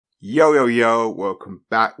Yo, yo, yo, welcome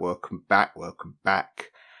back, welcome back, welcome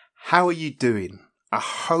back. How are you doing? I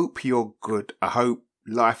hope you're good. I hope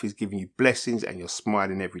life is giving you blessings and you're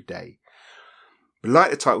smiling every day. But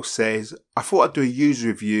like the title says, I thought I'd do a user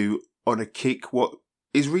review on a kick what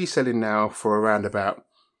is reselling now for around about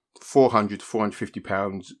 400 to 450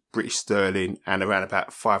 pounds British sterling and around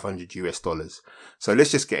about 500 US dollars. So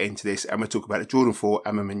let's just get into this and we'll talk about the Jordan 4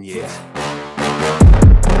 Ma Maniere.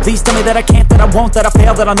 Please tell me that I can't, that I won't, that I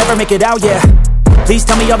fail, that I'll never make it out, yeah. Please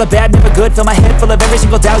tell me all the bad, never good, fill my head full of every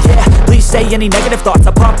single doubt, yeah. Please say any negative thoughts,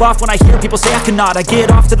 I pop off when I hear people say I cannot. I get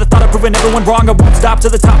off to the thought of proving everyone wrong, I won't stop to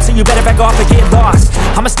the top, so you better back off and get lost.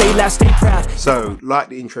 I'ma stay loud, stay proud. So, like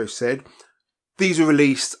the intro said, these were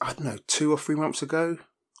released, I don't know, 2 or 3 months ago.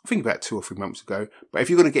 I think about 2 or 3 months ago. But if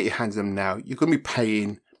you're going to get your hands on them now, you're going to be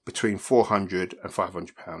paying between 400 and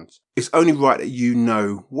 500 pounds. It's only right that you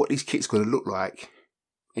know what these kits are going to look like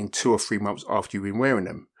in 2 or 3 months after you've been wearing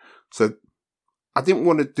them. So I didn't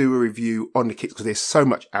want to do a review on the kits because there's so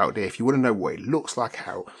much out there. If you want to know what it looks like,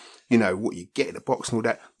 how, you know, what you get in the box and all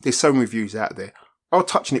that, there's so many reviews out there. I'll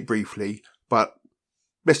touch on it briefly, but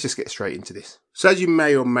let's just get straight into this. So as you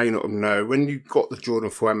may or may not know, when you've got the Jordan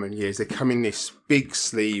 4 Ma Manieres, they come in this big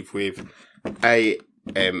sleeve with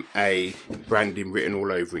AMA branding written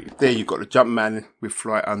all over it. There you've got the Jumpman with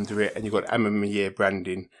flight under it, and you've got Ma Maniere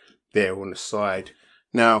branding there on the side.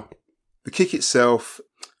 Now, the kick itself,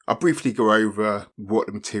 I'll briefly go over what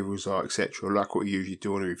the materials are, etc., like what we usually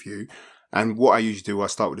do on a review. And what I usually do, I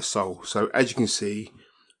start with the sole. So as you can see,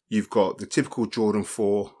 you've got the typical Jordan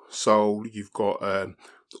 4 sole, you've got the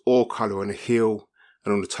ore colour on the heel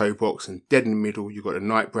and on the toe box, and dead in the middle, you've got the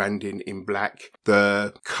Nike branding in black.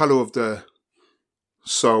 The colour of the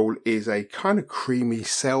sole is a kind of creamy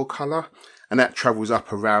sail colour, and that travels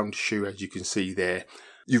up around the shoe, as you can see there.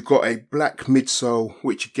 You've got a black midsole,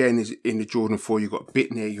 which again is in the Jordan 4. You've got a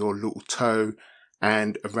bit near your little toe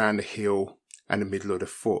and around the heel and the middle of the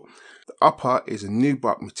foot. The upper is a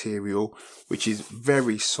nubuck material, which is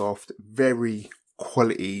very soft, very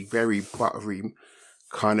quality, very buttery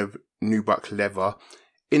kind of nubuck leather.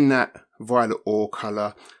 In that violet ore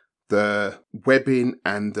colour, the webbing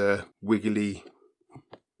and the wiggly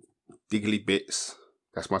bits,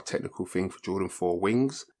 that's my technical thing for Jordan 4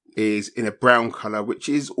 wings, is in a brown colour, which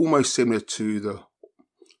is almost similar to the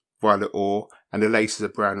violet ore, and the laces are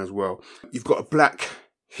brown as well. You've got a black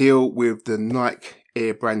heel with the Nike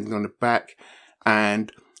Air branding on the back,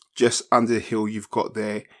 and just under the heel you've got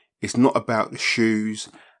there, it's not about the shoes.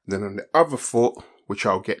 Then on the other foot, which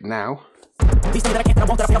I'll get now,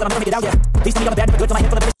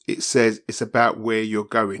 it says it's about where you're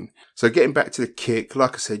going. So getting back to the kick,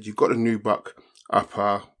 like I said, you've got the nubuck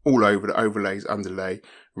upper all over, the overlays, underlay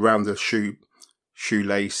around the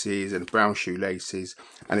shoelaces and brown shoelaces,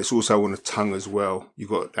 and it's also on the tongue as well. You've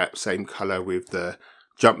got that same colour with the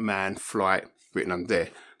Jumpman flight written under there.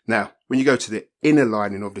 Now, when you go to the inner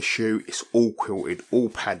lining of the shoe, it's all quilted, all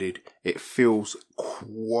padded. It feels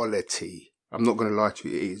quality. I'm not going to lie to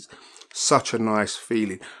you, it is such a nice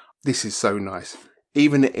feeling. This is so nice.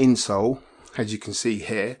 Even the insole, as you can see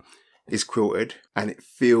here, is quilted, and it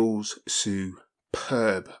feels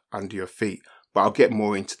superb under your feet. But I'll get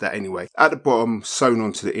more into that anyway. At the bottom, sewn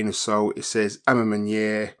onto the inner sole, it says Ma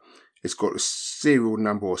Maniere. It's got a serial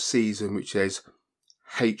number or season, which says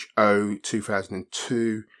HO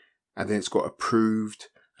 2002. And then it's got approved,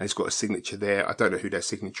 and it's got a signature there. I don't know who that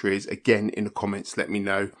signature is. Again, in the comments, let me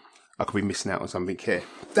know. I could be missing out on something here.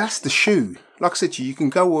 That's the shoe. Like I said to you, you can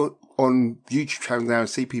go on YouTube channel now and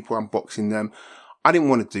see people unboxing them. I didn't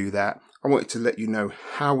want to do that. I wanted to let you know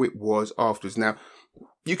how it was afterwards. Now,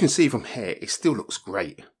 you can see from here, it still looks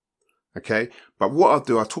great, okay? But what I'll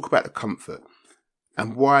do, I'll talk about the comfort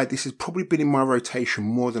and why this has probably been in my rotation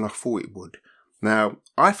more than I thought it would. Now,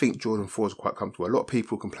 I think Jordan 4s are quite comfortable. A lot of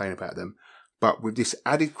people complain about them, but with this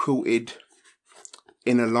added quilted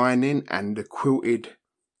inner lining and the quilted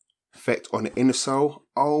effect on the inner sole,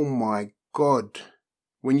 oh my God.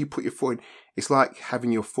 When you put your foot in, it's like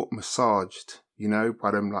having your foot massaged, you know,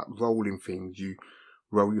 by them like rolling things. You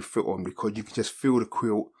roll your foot on because you can just feel the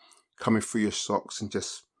quilt coming through your socks and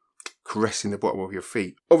just caressing the bottom of your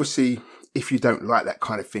feet. Obviously, if you don't like that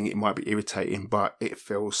kind of thing, it might be irritating, but it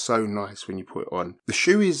feels so nice when you put it on. The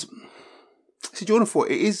shoe is, see, Jordan 4,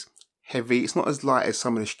 it is heavy. It's not as light as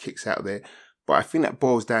some of the kicks out there, but I think that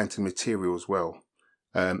boils down to material as well.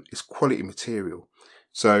 It's quality material.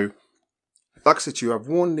 So, like I said to you, I've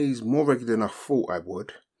worn these more regularly than I thought I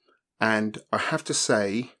would. And I have to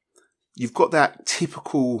say, you've got that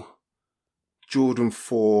typical Jordan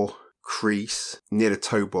 4 crease near the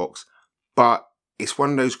toe box, but it's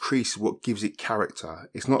one of those creases what gives it character.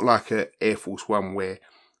 It's not like an Air Force One where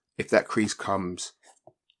if that crease comes,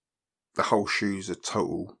 the whole shoe's a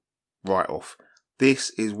total write-off.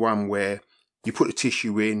 This is one where you put the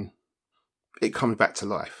tissue in, it comes back to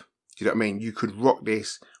life. Do you know what I mean? You could rock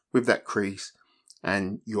this with that crease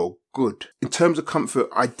and you're good. In terms of comfort,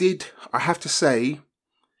 I have to say,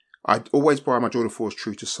 I always buy my Jordan 4s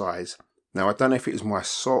true to size. Now, I don't know if it was my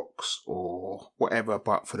socks or whatever,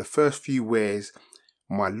 but for the first few wears,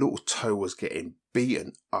 my little toe was getting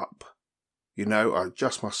beaten up. You know, I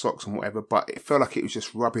adjust my socks and whatever, but it felt like it was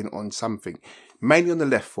just rubbing on something. Mainly on the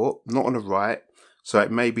left foot, not on the right. So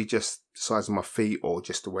it may be just the size of my feet or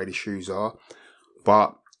just the way the shoes are.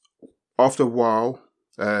 But after a while,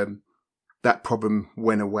 that problem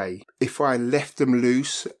went away. If I left them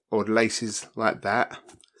loose or the laces like that,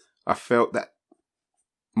 I felt that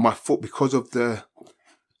my foot, because of the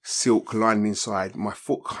silk lining inside, my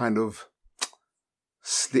foot kind of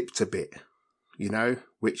slipped a bit, you know,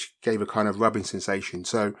 which gave a kind of rubbing sensation.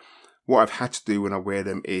 So what I've had to do when I wear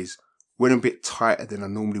them is wear them a bit tighter than I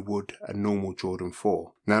normally would a normal Jordan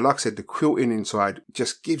 4. Now, like I said, the quilting inside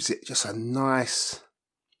just gives it just a nice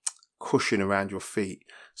cushion around your feet.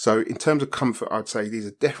 So in terms of comfort, I'd say these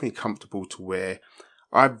are definitely comfortable to wear.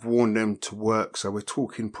 I've worn them to work, so we're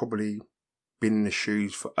talking probably been in the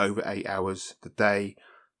shoes for over 8 hours a day.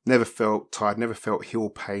 Never felt tired, never felt heel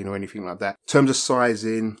pain or anything like that. In terms of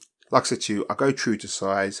sizing, like I said to you, I go true to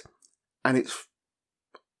size, and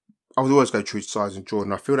I would always go true to size in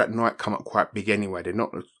Jordan. I feel that Nike come up quite big anyway. They're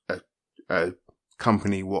not a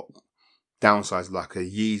company what downsize like a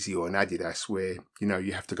Yeezy or an Adidas where, you know,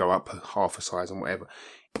 you have to go up half a size and whatever.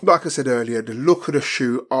 Like I said earlier, the look of the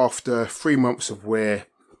shoe after 3 months of wear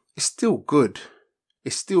is still good.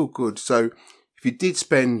 It's still good. So if you did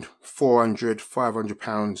spend £400,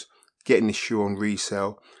 £500 getting this shoe on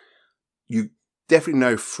resale, you definitely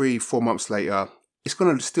know 3-4 months later, it's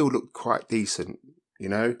going to still look quite decent, you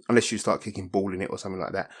know, unless you start kicking ball in it or something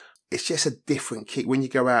like that. It's just a different kick. When you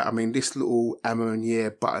go out, I mean, this little Ma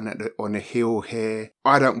Maniere button on the heel here,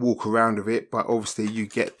 I don't walk around with it, but obviously you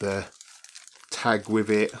get the tag with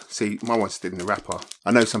it. See, my one's still in the wrapper.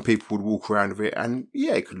 I know some people would walk around with it, and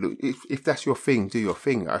yeah, it could look, if that's your thing, do your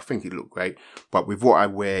thing. I think it looked great, but with what I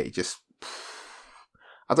wear, it just,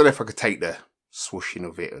 I don't know if I could take the swooshing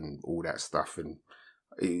of it and all that stuff, and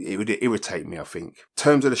it would irritate me, I think. In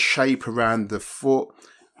terms of the shape around the foot,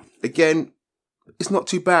 again, it's not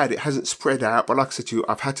too bad. It hasn't spread out, but like I said to you,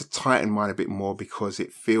 I've had to tighten mine a bit more because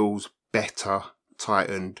it feels better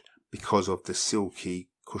tightened because of the silky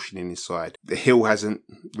cushioning inside. The heel hasn't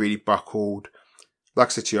really buckled. Like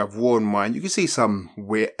I said to you, I've worn mine. You can see some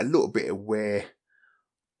wear, a little bit of wear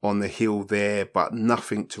on the heel there, but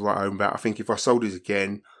nothing to write home about. I think if I sold these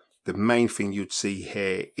again, the main thing you'd see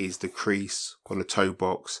here is the crease on the toe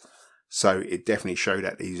box. So it definitely showed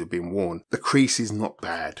that these have been worn. The crease is not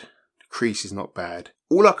bad. The crease is not bad.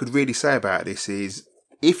 All I could really say about this is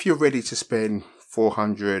if you're ready to spend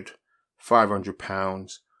 £400,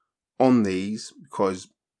 £500 on these, because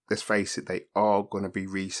let's face it, they are going to be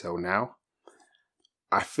resale now,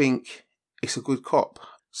 I think it's a good cop.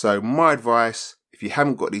 So my advice, if you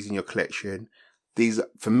haven't got these in your collection, these,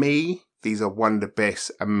 for me, these are one of the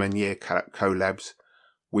best Ma Maniere collabs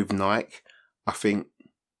with Nike. I think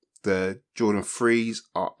the Jordan 3s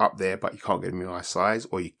are up there, but you can't get them in my size,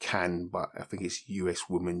 or you can, but I think it's US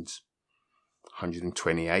women's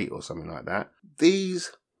 128 or something like that.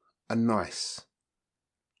 These are nice.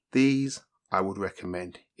 These I would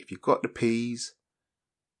recommend. If you've got the peas,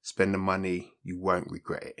 spend the money, you won't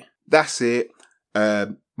regret it. That's it.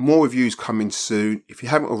 More reviews coming soon. If you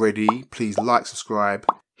haven't already, please like, subscribe,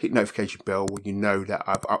 hit notification bell when you know that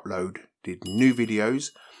I've uploaded new videos.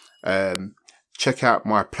 Check out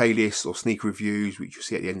my playlist or sneaker reviews, which you'll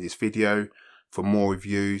see at the end of this video, for more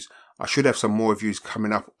reviews. I should have some more reviews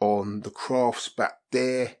coming up on the crafts back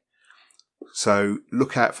there, so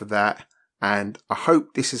look out for that. And I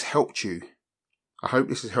hope this has helped you. I hope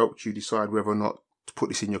this has helped you decide whether or not to put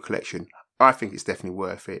this in your collection. I think it's definitely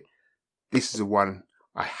worth it. This is the one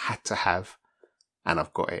I had to have, and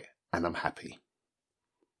I've got it, and I'm happy.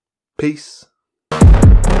 Peace.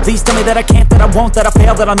 Please tell me that I can't, that I won't, that I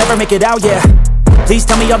fail, that I'll never make it out, yeah. Please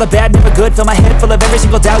tell me all the bad, never good, fill my head full of every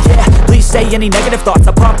single doubt, yeah. Please say any negative thoughts,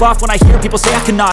 I pop off when I hear people say I cannot.